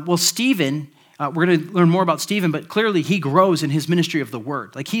 Well, Stephen, we're going to learn more about Stephen, but clearly he grows in his ministry of the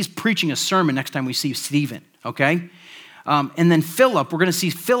word. Like he's preaching a sermon next time we see Stephen, okay? And then Philip, we're going to see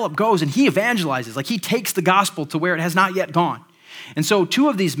Philip goes and he evangelizes. Like he takes the gospel to where it has not yet gone. And so two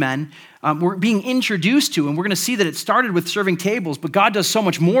of these men we're being introduced to, and we're going to see that it started with serving tables, but God does so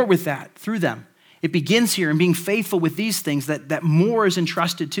much more with that through them. It begins here in being faithful with these things that more is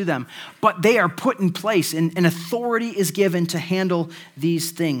entrusted to them. But they are put in place, and authority is given to handle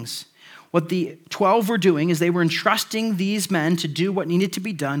these things. What the 12 were doing is they were entrusting these men to do what needed to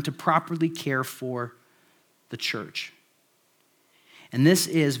be done to properly care for the church. And this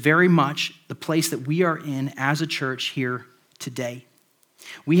is very much the place that we are in as a church here today.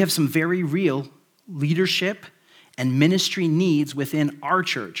 We have some very real leadership and ministry needs within our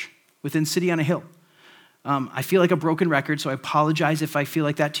church, within City on a Hill. I feel like a broken record, so I apologize if I feel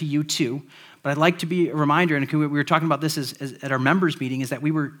like that to you too. But I'd like to be a reminder, and we were talking about this at our members meeting, is that we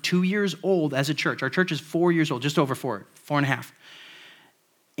were 2 years old as a church. Our church is 4 years old, just over 4.5.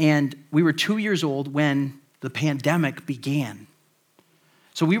 And we were 2 years old when the pandemic began.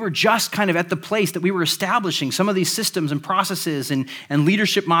 So we were just kind of at the place that we were establishing some of these systems and processes and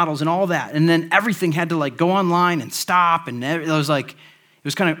leadership models and all that. And then everything had to like go online and stop. And it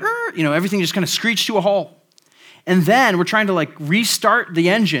was kind of, everything just kind of screeched to a halt. And then we're trying to like restart the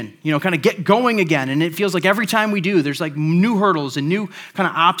engine, kind of get going again. And it feels like every time we do, there's like new hurdles and new kind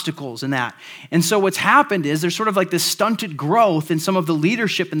of obstacles in that. And so what's happened is there's sort of like this stunted growth in some of the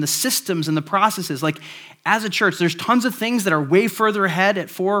leadership and the systems and the processes. Like as a church, there's tons of things that are way further ahead at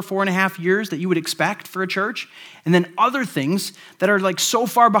 4.5 years that you would expect for a church. And then other things that are like so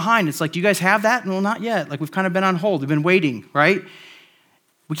far behind. It's like, do you guys have that? Well, not yet. Like we've kind of been on hold. We've been waiting, right?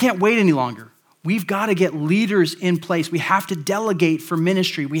 We can't wait any longer. We've got to get leaders in place. We have to delegate for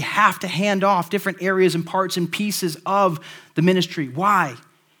ministry. We have to hand off different areas and parts and pieces of the ministry. Why?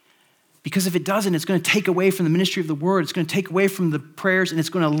 Because if it doesn't, it's going to take away from the ministry of the word. It's going to take away from the prayers, and it's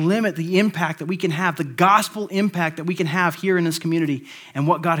going to limit the impact that we can have, the gospel impact that we can have here in this community and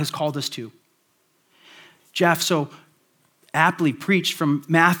what God has called us to. Jeff so aptly preached from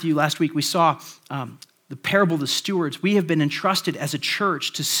Matthew last week. We saw the parable of the stewards. We have been entrusted as a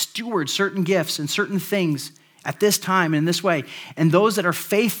church to steward certain gifts and certain things at this time and in this way. And those that are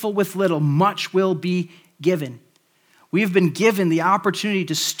faithful with little, much will be given. We have been given the opportunity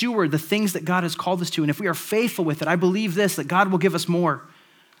to steward the things that God has called us to. And if we are faithful with it, I believe this, that God will give us more.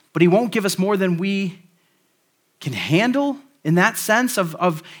 But he won't give us more than we can handle, in that sense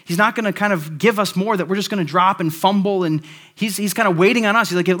of he's not going to kind of give us more that we're just going to drop and fumble, and he's kind of waiting on us.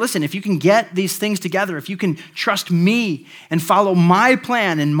 He's like, hey, listen, if you can get these things together, if you can trust me and follow my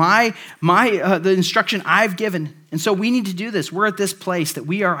plan and the instruction I've given. And so we need to do this. We're at this place that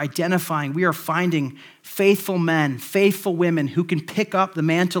we are identifying, we are finding faithful men, faithful women who can pick up the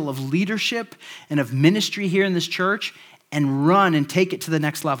mantle of leadership and of ministry here in this church and run and take it to the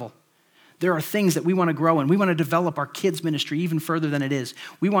next level. There are things that we want to grow in. We want to develop our kids' ministry even further than it is.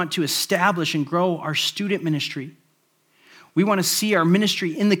 We want to establish and grow our student ministry. We want to see our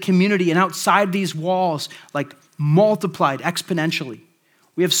ministry in the community and outside these walls like multiplied exponentially.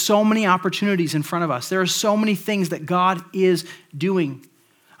 We have so many opportunities in front of us. There are so many things that God is doing.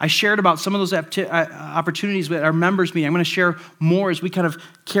 I shared about some of those opportunities with our members meeting. I'm going to share more as we kind of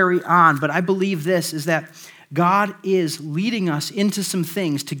carry on. But I believe this is that God is leading us into some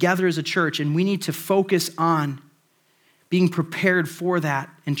things together as a church, and we need to focus on being prepared for that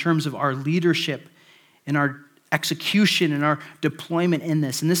in terms of our leadership and our execution and our deployment in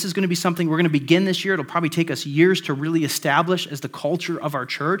this. And this is going to be something we're going to begin this year. It'll probably take us years to really establish as the culture of our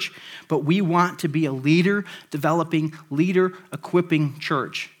church, but we want to be a leader, developing, leader, equipping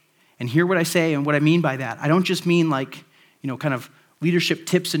church. And hear what I say and what I mean by that. I don't just mean like, kind of leadership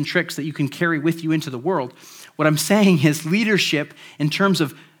tips and tricks that you can carry with you into the world. What I'm saying is leadership in terms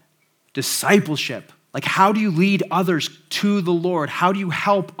of discipleship. Like, how do you lead others to the Lord? How do you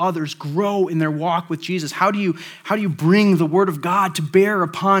help others grow in their walk with Jesus? How do you bring the word of God to bear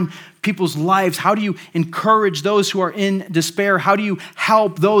upon people's lives? How do you encourage those who are in despair? How do you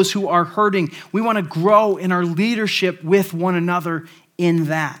help those who are hurting? We want to grow in our leadership with one another in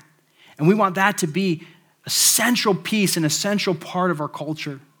that. And we want that to be a central piece and a central part of our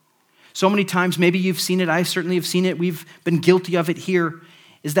culture. So many times, maybe you've seen it, I certainly have seen it, we've been guilty of it here,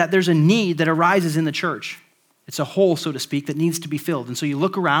 is that there's a need that arises in the church. It's a hole, so to speak, that needs to be filled. And so you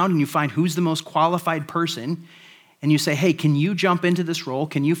look around and you find who's the most qualified person, and you say, hey, can you jump into this role?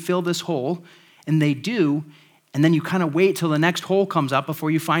 Can you fill this hole? And they do, and then you kind of wait till the next hole comes up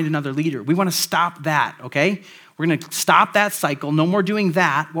before you find another leader. We want to stop that, okay? We're going to stop that cycle. No more doing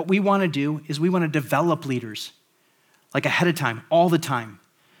that. What we want to do is we want to develop leaders, like ahead of time, all the time,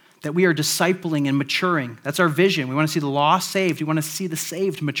 that we are discipling and maturing. That's our vision. We want to see the lost saved. We want to see the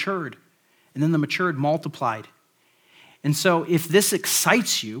saved matured, and then the matured multiplied. And so if this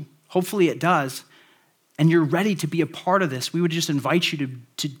excites you, hopefully it does, and you're ready to be a part of this, we would just invite you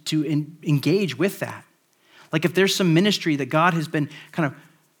to engage with that. Like if there's some ministry that God has been kind of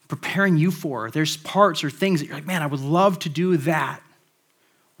preparing you for, there's parts or things that you're like, man, I would love to do that.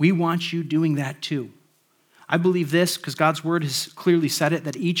 We want you doing that too. I believe this because God's word has clearly said it,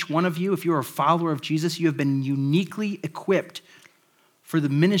 that each one of you, if you are a follower of Jesus, you have been uniquely equipped for the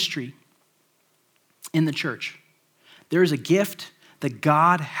ministry in the church. There is a gift that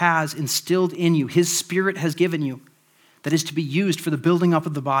God has instilled in you, his Spirit has given you, that is to be used for the building up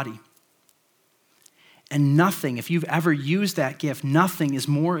of the body. And nothing, if you've ever used that gift, nothing is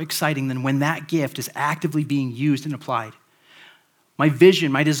more exciting than when that gift is actively being used and applied. My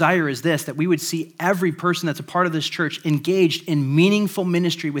vision, my desire is this, that we would see every person that's a part of this church engaged in meaningful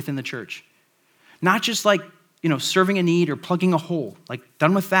ministry within the church. Not just like, serving a need or plugging a hole, like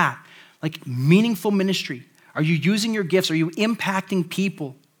done with that. Like meaningful ministry. Are you using your gifts? Are you impacting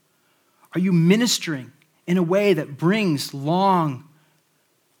people? Are you ministering in a way that brings long,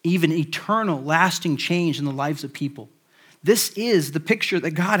 even eternal, lasting change in the lives of people? This is the picture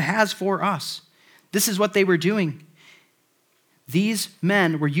that God has for us. This is what they were doing. These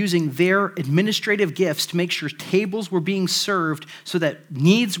men were using their administrative gifts to make sure tables were being served so that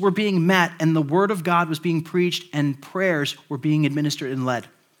needs were being met and the word of God was being preached and prayers were being administered and led.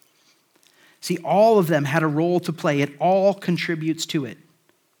 See, all of them had a role to play. It all contributes to it.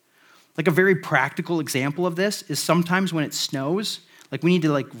 Like a very practical example of this is sometimes when it snows, like we need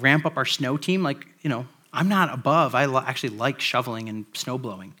to ramp up our snow team. I'm not above. I actually like shoveling and snow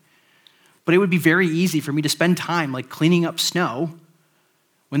blowing. But it would be very easy for me to spend time cleaning up snow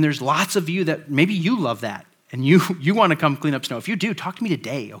when there's lots of you that maybe you love that and you want to come clean up snow. If you do, talk to me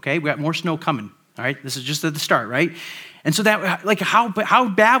today, okay? We got more snow coming, all right? This is just at the start, right? And so that, how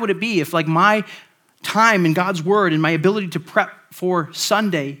bad would it be if my time in God's word and my ability to prep for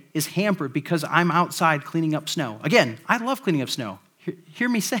Sunday is hampered because I'm outside cleaning up snow? Again, I love cleaning up snow. Hear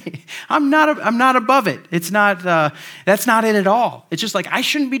me say, I'm not above it. It's not, that's not it at all. It's just I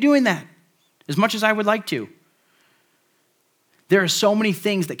shouldn't be doing that as much as I would like to. There are so many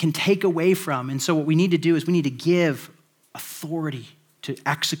things that can take away from, and so what we need to do is we need to give authority to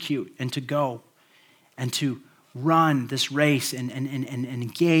execute and to go and to run this race and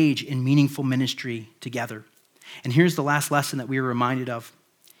engage in meaningful ministry together. And here's the last lesson that we are reminded of.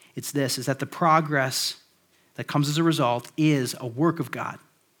 It's this, is that the progress that comes as a result is a work of God.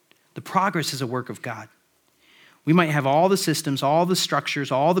 The progress is a work of God. We might have all the systems, all the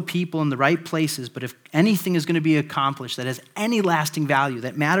structures, all the people in the right places, but if anything is going to be accomplished that has any lasting value,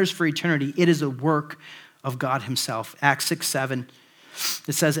 that matters for eternity, it is a work of God himself. Acts 6:7,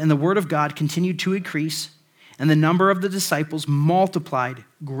 it says, "And the word of God continued to increase, and the number of the disciples multiplied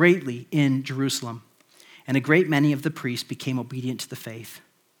greatly in Jerusalem. And a great many of the priests became obedient to the faith."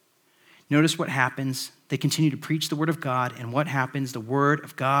 Notice what happens. They continue to preach the word of God, and what happens? The word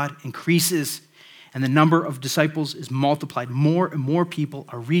of God increases, and the number of disciples is multiplied. More and more people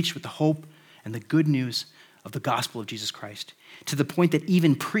are reached with the hope and the good news of the gospel of Jesus Christ, to the point that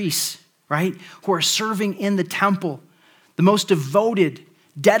even priests, right, who are serving in the temple, the most devoted,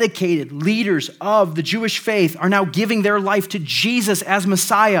 dedicated leaders of the Jewish faith, are now giving their life to Jesus as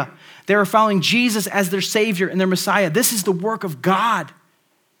Messiah. They are following Jesus as their Savior and their Messiah. This is the work of God.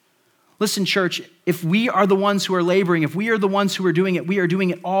 Listen, church, if we are the ones who are laboring, if we are the ones who are doing it, we are doing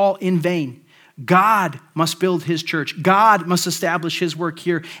it all in vain. God must build his church. God must establish his work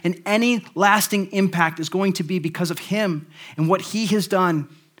here. And any lasting impact is going to be because of him and what he has done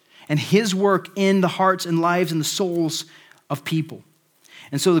and his work in the hearts and lives and the souls of people.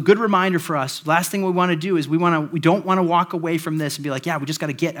 And so the good reminder for us, last thing we want to do is we don't want to walk away from this and be like, yeah, we just got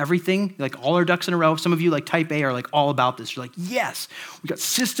to get everything, all our ducks in a row. Some of you type A are all about this. You're like, yes, we got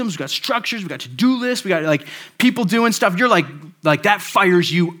systems, we got structures, we got to-do lists, we got people doing stuff. You're like that fires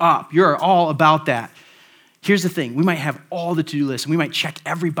you up. You're all about that. Here's the thing. We might have all the to-do lists and we might check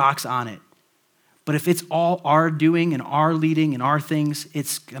every box on it. But if it's all our doing and our leading and our things,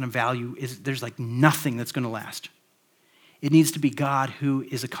 it's going to there's nothing that's going to last. It needs to be God who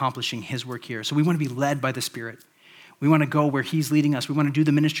is accomplishing his work here. So we want to be led by the Spirit. We want to go where he's leading us. We want to do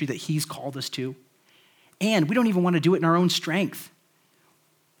the ministry that he's called us to. And we don't even want to do it in our own strength.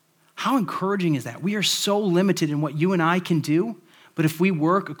 How encouraging is that? We are so limited in what you and I can do, But if we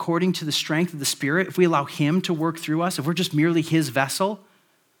work according to the strength of the Spirit, if we allow him to work through us, if we're just merely his vessel,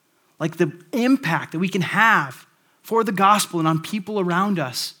 like the impact that we can have for the gospel and on people around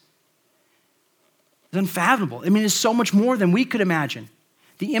us is unfathomable. I mean, it's so much more than we could imagine.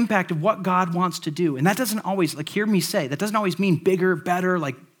 The impact of what God wants to do. And that doesn't always, like hear me say, that doesn't always mean bigger, better,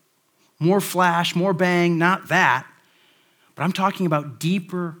 like more flash, more bang, not that. But I'm talking about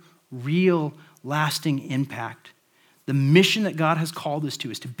deeper, real, lasting impact. The mission that God has called us to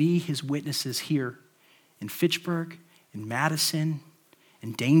is to be his witnesses here in Fitchburg, in Madison,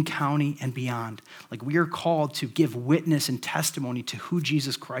 in Dane County, and beyond. Like we are called to give witness and testimony to who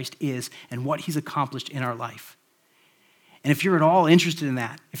Jesus Christ is and what he's accomplished in our life. And if you're at all interested in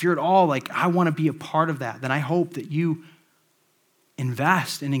that, if you're at all like, I want to be a part of that, then I hope that you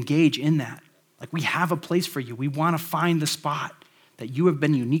invest and engage in that. Like we have a place for you. We want to find the spot that you have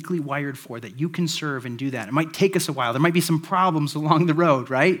been uniquely wired for, that you can serve and do that. It might take us a while. There might be some problems along the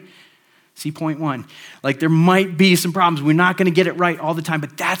road, right? See point one. Like there might be some problems. We're not going to get it right all the time,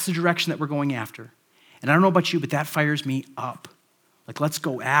 but that's the direction that we're going after. And I don't know about you, but that fires me up. Like let's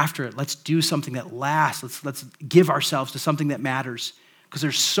go after it. Let's do something that lasts. Let's give ourselves to something that matters. Because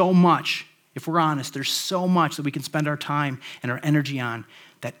there's so much, if we're honest, there's so much that we can spend our time and our energy on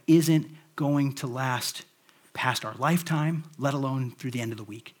that isn't going to last past our lifetime, let alone through the end of the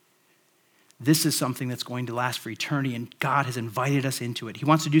week. This is something that's going to last for eternity, and God has invited us into it. He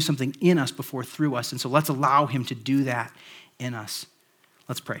wants to do something in us before through us, and so let's allow him to do that in us.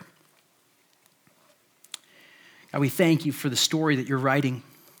 Let's pray. God, we thank you for the story that you're writing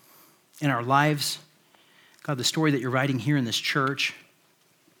in our lives. God, the story that you're writing here in this church.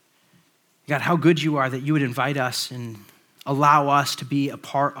 God, how good you are that you would invite us and allow us to be a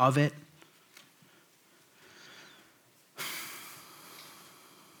part of it.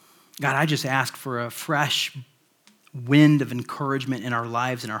 God, I just ask for a fresh wind of encouragement in our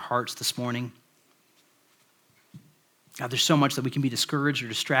lives and our hearts this morning. God, there's so much that we can be discouraged or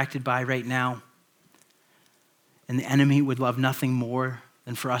distracted by right now. And the enemy would love nothing more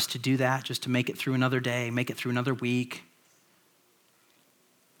than for us to do that, just to make it through another day, make it through another week.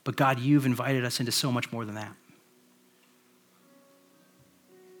 But God, you've invited us into so much more than that.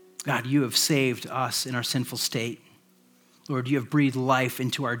 God, you have saved us in our sinful state. Lord, you have breathed life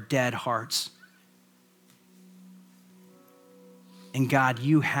into our dead hearts. And God,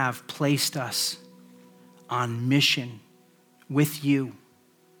 you have placed us on mission with you,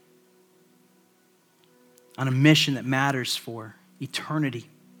 on a mission that matters for eternity.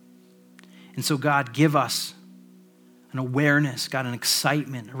 And so God, give us an awareness, God, an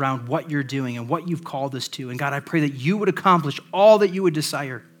excitement around what you're doing and what you've called us to. And God, I pray that you would accomplish all that you would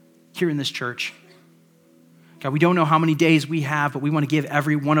desire here in this church. God, we don't know how many days we have, but we want to give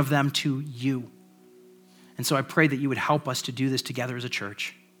every one of them to you. And so I pray that you would help us to do this together as a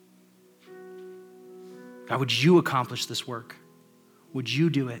church. God, would you accomplish this work? Would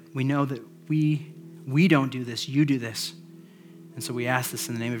you do it? We know that we don't do this, you do this. And so we ask this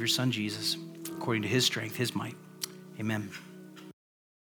in the name of your son, Jesus, according to his strength, his might. Amen.